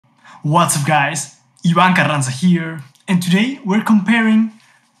What's up guys, Ivan Carranza here, and today we're comparing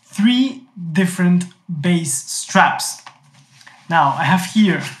 3 different bass straps. Now I have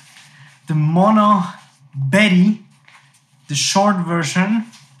here the Mono Betty, the short version.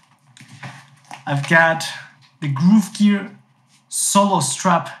 I've got the GruvGear Solo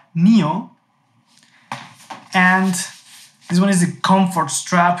Strap Neo, and this one is the Comfort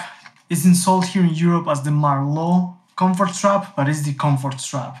Strap. It's installed here in Europe as the Marlowe Comfort Strap, but it's the Comfort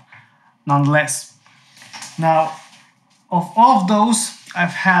Strap nonetheless. Now, of all of those, I've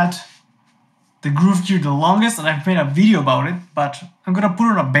had the GruvGear the longest, and I've made a video about it, but I'm gonna put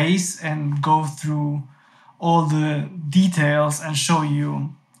on a bass and go through all the details and show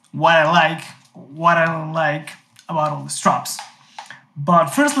you what I like, what I don't like about all the straps. But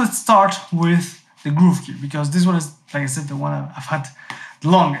first, let's start with the GruvGear, because this one is, like I said, the one I've had the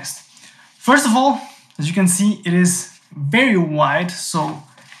longest. First of all, as you can see, it is very wide, so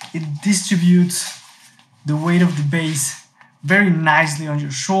it distributes the weight of the bass very nicely on your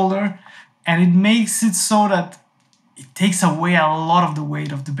shoulder, and it makes it so that it takes away a lot of the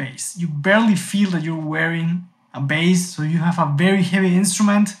weight of the bass. You barely feel that you're wearing a bass, so you have a very heavy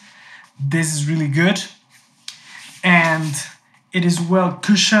instrument. This is really good, and it is well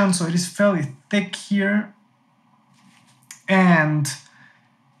cushioned, so it is fairly thick here, and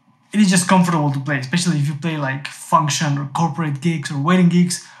it is just comfortable to play, especially if you play like function or corporate gigs or wedding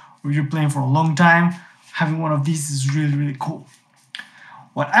gigs, or you're playing for a long time. Having one of these is really cool.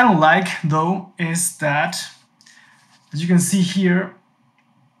 What I don't like though is that, as you can see here,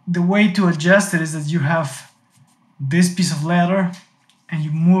 the way to adjust it is that you have this piece of leather and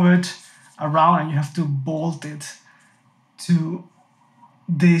you move it around and you have to bolt it to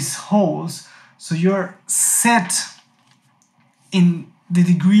these holes, so you're set in the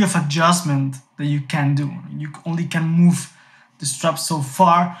degree of adjustment that you can do. You only can move the strap so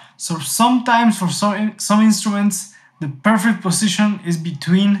far. So sometimes for some instruments, the perfect position is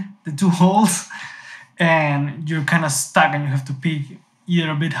between the two holes, and you're kind of stuck and you have to pick either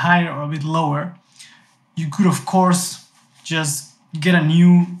a bit higher or a bit lower. You could, of course, just get a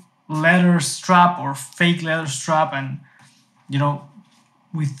new leather strap or fake leather strap and, you know,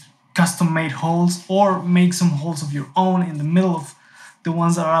 with custom-made holes, or make some holes of your own in the middle of the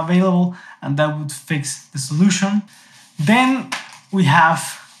ones that are available, and that would fix the solution. Then we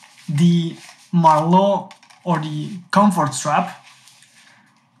have the Marlowe or the Comfort Strap,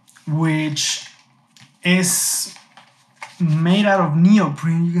 which is made out of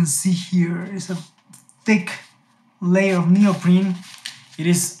neoprene. You can see here is a thick layer of neoprene. It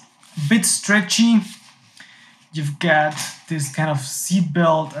is a bit stretchy. You've got this kind of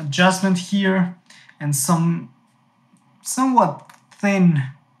seatbelt adjustment here and some somewhat thin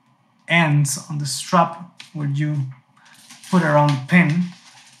ends on the strap where you put around the pin.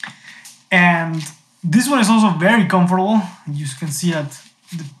 And this one is also very comfortable. You can see that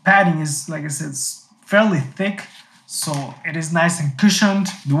the padding is, like I said, fairly thick, so it is nice and cushioned.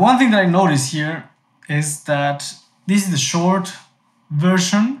 The one thing that I noticed here is that this is the short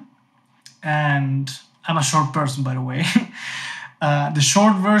version, and I'm a short person, by the way. The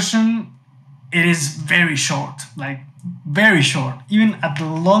short version, it is very short, like very short. Even at the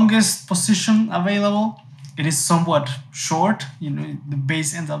longest position available, it is somewhat short. You know, the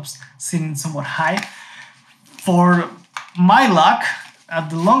bass ends up sitting somewhat high. For my luck, at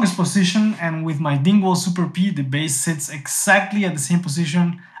the longest position and with my Dingwall Super P, the bass sits exactly at the same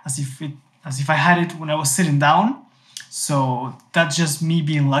position as if I had it when I was sitting down. So that's just me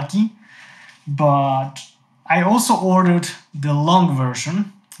being lucky. But I also ordered the long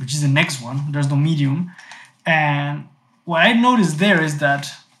version, which is the next one. There's no medium. And what I noticed there is that,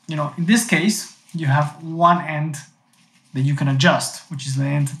 you know, in this case, you have one end that you can adjust, which is the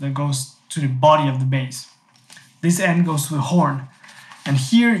end that goes to the body of the bass. This end goes to the horn. And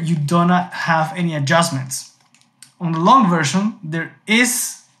here you do not have any adjustments. On the long version, there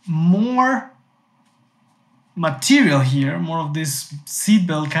is more material here, more of this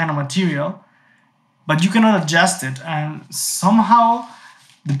seatbelt kind of material, but you cannot adjust it, and somehow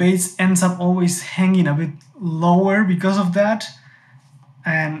the bass ends up always hanging a bit lower because of that.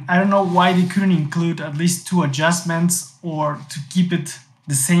 And I don't know why they couldn't include at least 2 adjustments, or to keep it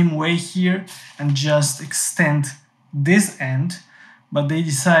the same way here and just extend this end, but they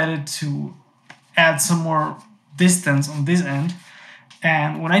decided to add some more distance on this end.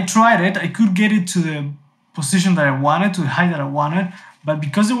 And when I tried it, I could get it to the position that I wanted, to the height that I wanted, but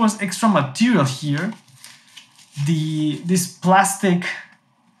because there was extra material here, this plastic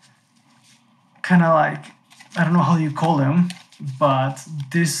kind of like, I don't know how you call them, but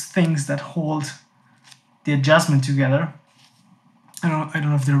these things that hold the adjustment together, I don't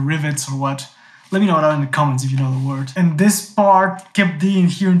know if they're rivets or what. Let me know down in the comments if you know the word. And this part kept digging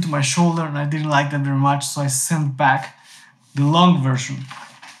here into my shoulder and I didn't like that very much, so I sent back the long version.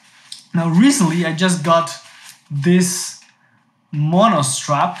 Now recently I just got this mono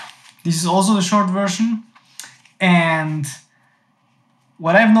strap. This is also the short version, and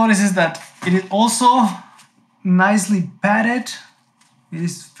what I've noticed is that it is also nicely padded. It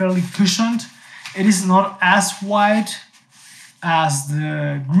is fairly cushioned. It is not as wide as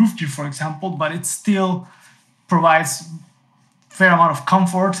the GruvGear, for example, but it still provides fair amount of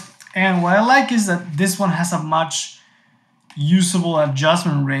comfort. And what I like is that this one has a much usable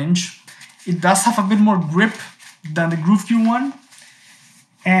adjustment range. It does have a bit more grip than the GruvGear one,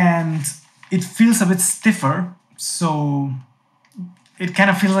 and it feels a bit stiffer, so it kind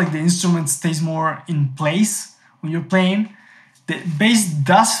of feels like the instrument stays more in place when you're playing. The bass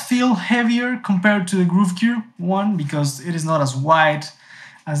does feel heavier compared to the GruvGear one because it is not as wide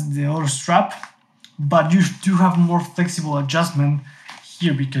as the other strap, but you do have more flexible adjustment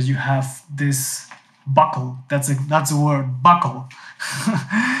here because you have this buckle. That's a word, buckle,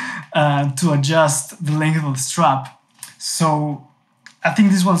 to adjust the length of the strap. So I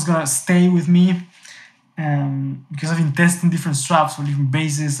think this one's gonna stay with me, because I've been testing different straps for different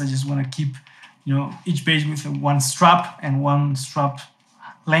basses. I just want to keep, each bass with one strap and one strap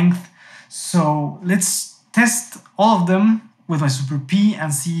length. So let's test all of them with my Super P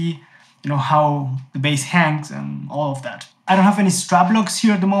and see, how the bass hangs and all of that. I don't have any strap locks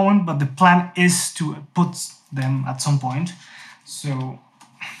here at the moment, but the plan is to put them at some point. So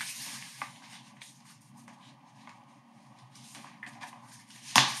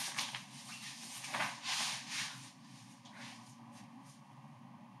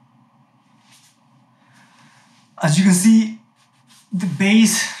as you can see, the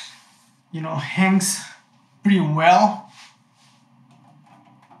bass, hangs pretty well.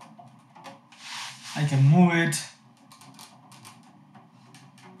 I can move it.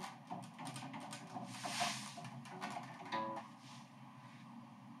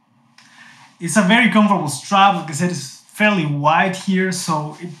 It's a very comfortable strap. Like I said, it's fairly wide here,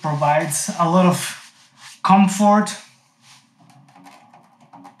 so it provides a lot of comfort.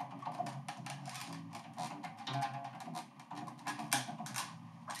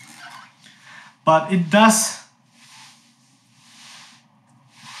 But it does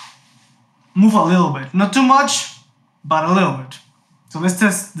move a little bit. Not too much, but a little bit. So let's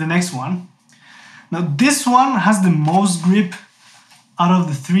test the next one. Now this one has the most grip out of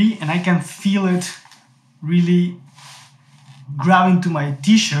the three, and I can feel it really grabbing to my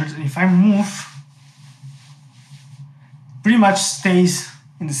t-shirt. And if I move, pretty much stays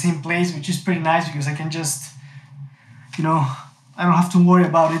in the same place, which is pretty nice because I can just, I don't have to worry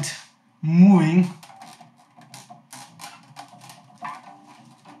about it moving.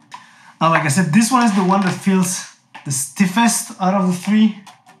 Now, like I said, this one is the one that feels the stiffest out of the three.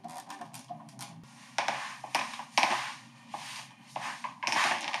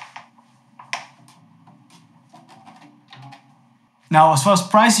 Now, as far as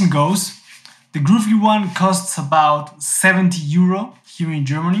pricing goes, the GruvGear one costs about 70 euro here in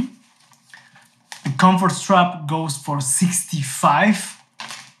Germany. The comfort strap goes for 65.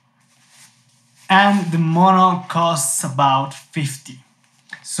 And the mono costs about 50.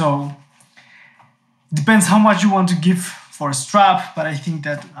 So it depends how much you want to give for a strap, but I think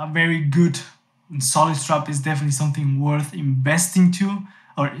that a very good and solid strap is definitely something worth investing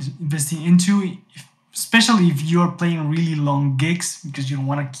into, especially if you're playing really long gigs because you don't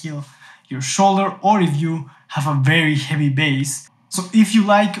want to kill your shoulder, or if you have a very heavy bass. So if you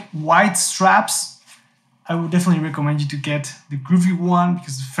like wide straps, I would definitely recommend you to get the GruvGear one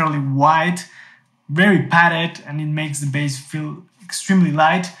because it's fairly wide, very padded, and it makes the bass feel extremely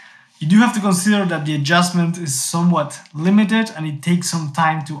light. You do have to consider that the adjustment is somewhat limited and it takes some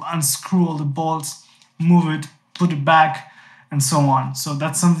time to unscrew all the bolts, move it, put it back, and so on. So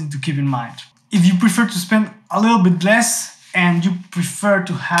that's something to keep in mind. If you prefer to spend a little bit less and you prefer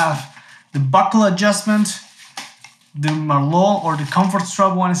to have the buckle adjustment, the Merlot or the comfort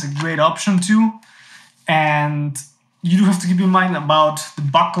strap one is a great option too. And you do have to keep in mind about the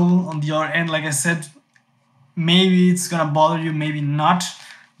buckle on the other end. Like I said, maybe it's gonna bother you, maybe not,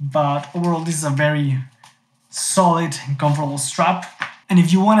 but overall this is a very solid and comfortable strap. And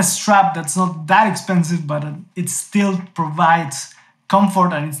if you want a strap that's not that expensive, but it still provides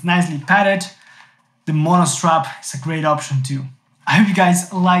comfort and it's nicely padded, the mono strap is a great option too. I hope you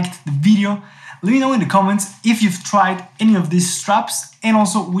guys liked the video. Let me know in the comments if you've tried any of these straps and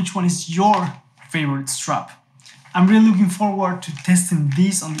also which one is your favorite strap. I'm really looking forward to testing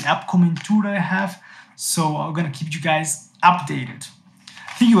these on the upcoming tour that I have, so I'm gonna keep you guys updated.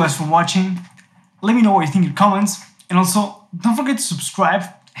 Thank you guys for watching. Let me know what you think in the comments. And also, don't forget to subscribe,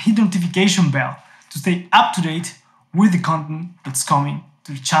 hit the notification bell to stay up to date with the content that's coming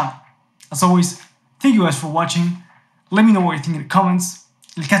to the channel. As always, thank you guys for watching. Let me know what you think in the comments.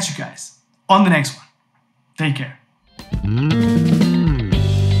 I'll catch you guys on the next one. Take care.